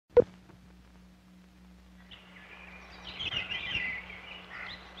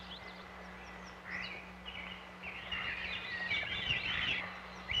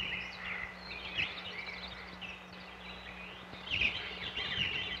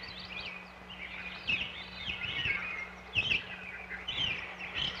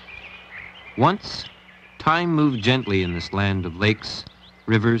Once, time moved gently in this land of lakes,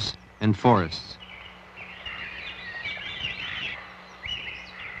 rivers, and forests.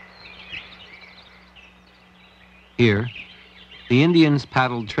 Here, the Indians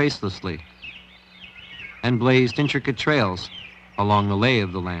paddled tracelessly and blazed intricate trails along the lay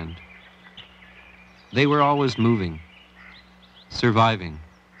of the land. They were always moving, surviving,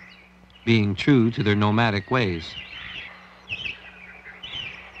 being true to their nomadic ways.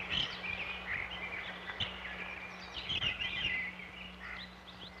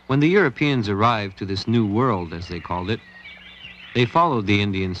 When the Europeans arrived to this new world, as they called it, they followed the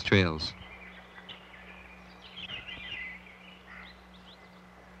Indians' trails.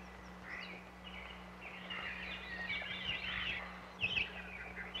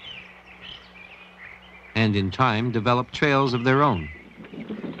 And in time developed trails of their own.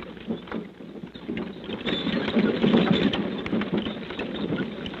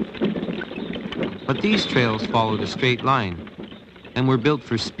 But these trails followed a straight line and were built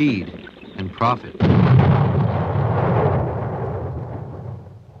for speed and profit.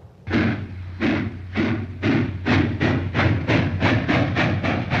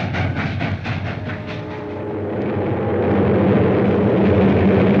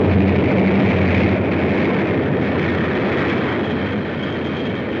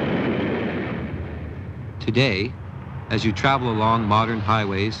 Today, as you travel along modern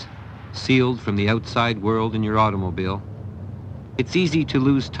highways, sealed from the outside world in your automobile, it's easy to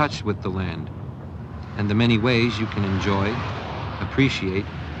lose touch with the land and the many ways you can enjoy, appreciate,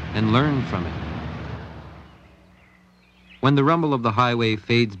 and learn from it. When the rumble of the highway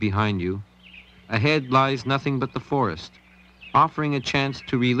fades behind you, ahead lies nothing but the forest, offering a chance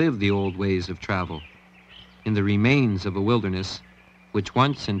to relive the old ways of travel in the remains of a wilderness which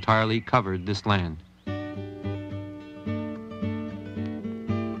once entirely covered this land.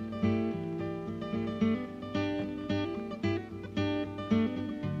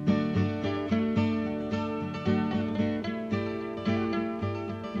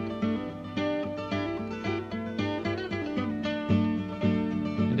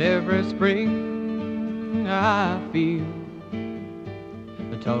 Every spring I feel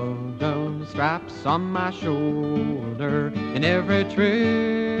the tug of the straps on my shoulder, and every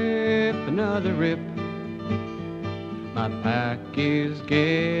trip another rip. My pack is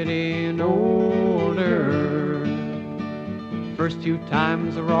getting older. First few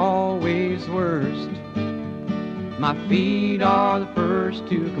times are always worst. My feet are the first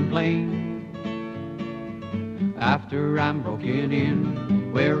to complain. After I'm broken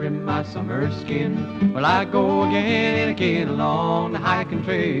in, wearing my summer skin, well, I go again and again along the hiking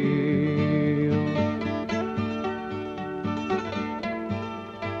trail.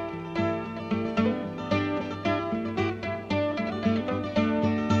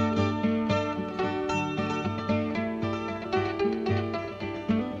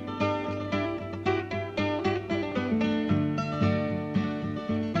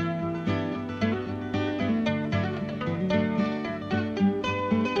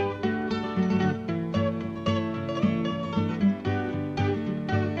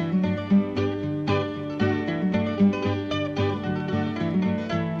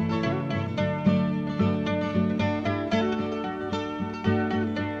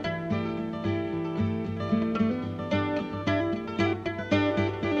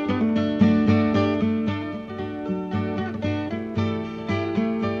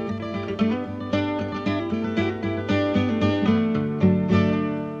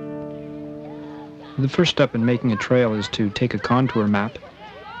 The first step in making a trail is to take a contour map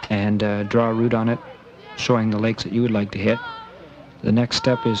and draw a route on it, showing the lakes that you would like to hit. The next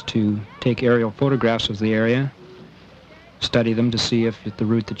step is to take aerial photographs of the area, study them to see if the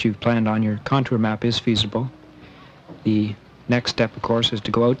route that you've planned on your contour map is feasible. The next step, of course, is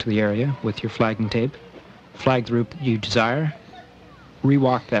to go out to the area with your flagging tape, flag the route that you desire,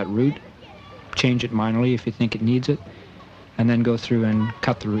 rewalk that route, change it minorly if you think it needs it, and then go through and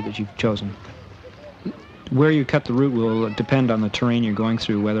cut the route that you've chosen. Where you cut the route will depend on the terrain you're going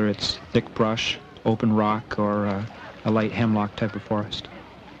through, whether it's thick brush, open rock, or a light hemlock type of forest.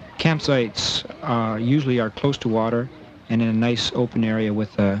 Campsites usually are close to water and in a nice open area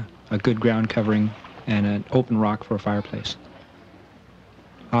with a good ground covering and an open rock for a fireplace.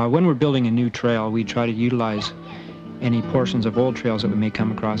 When we're building a new trail, we try to utilize any portions of old trails that we may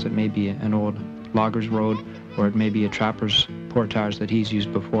come across. It may be an old logger's road, or it may be a trapper's portage that he's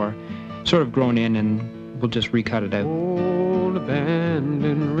used before, sort of grown in, and we'll just recut it out. Old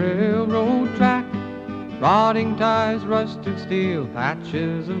abandoned railroad track, rotting ties, rusted steel,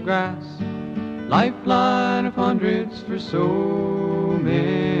 patches of grass, lifeline of hundreds for so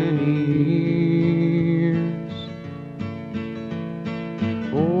many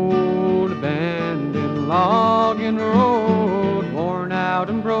walking road, worn out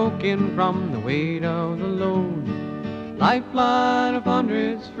and broken from the weight of the load. Lifeline of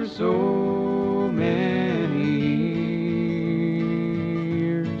hundreds for so many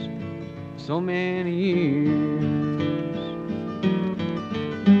years, so many years.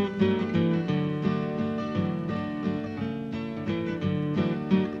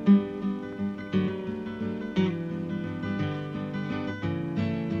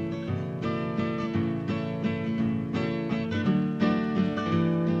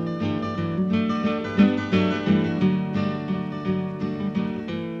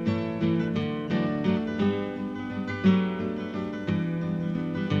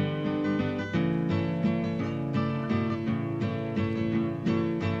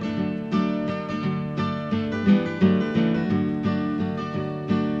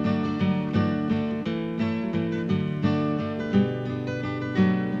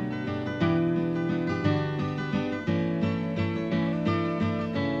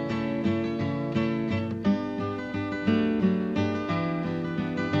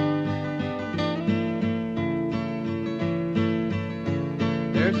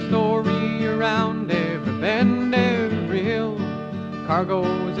 There's story around every bend, every hill,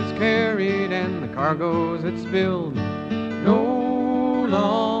 cargoes that's carried and the cargoes that's spilled. No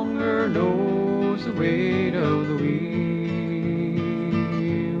longer knows the weight of the wheels.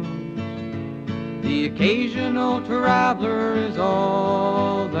 The occasional traveler is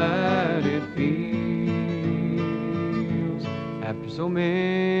all that it feels after so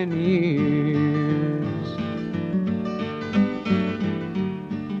many years.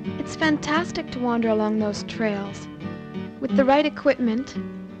 It's fantastic to wander along those trails. With the right equipment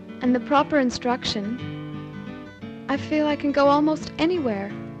and the proper instruction, I feel I can go almost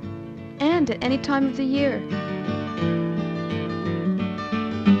anywhere and at any time of the year.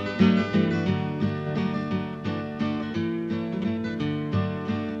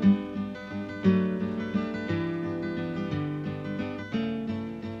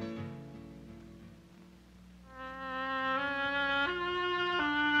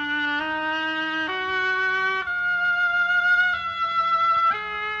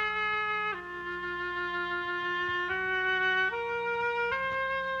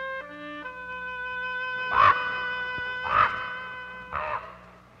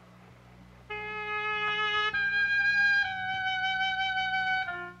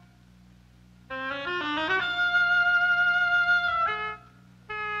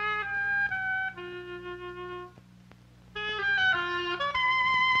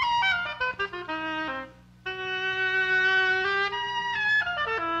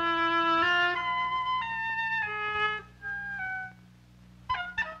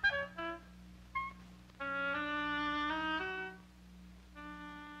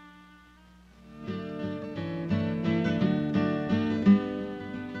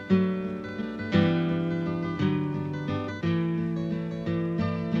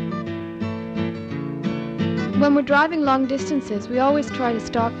 When we're driving long distances, we always try to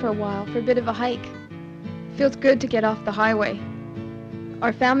stop for a while for a bit of a hike. Feels good to get off the highway.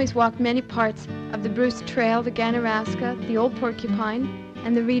 Our families walked many parts of the Bruce Trail, the Ganaraska, the Old Porcupine,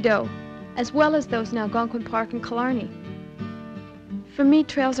 and the Rideau, as well as those in Algonquin Park and Killarney. For me,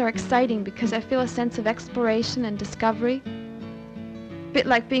 trails are exciting because I feel a sense of exploration and discovery. A bit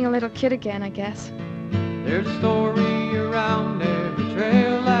like being a little kid again, I guess. There's a story around every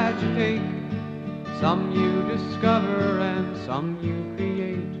trail that you take. Some you discover and some you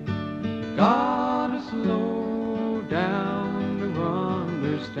create. Gotta slow down to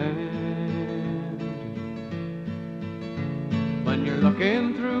understand. When you're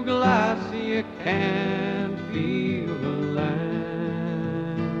looking through glass, you can't feel the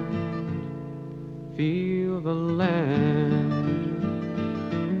land. Feel the land.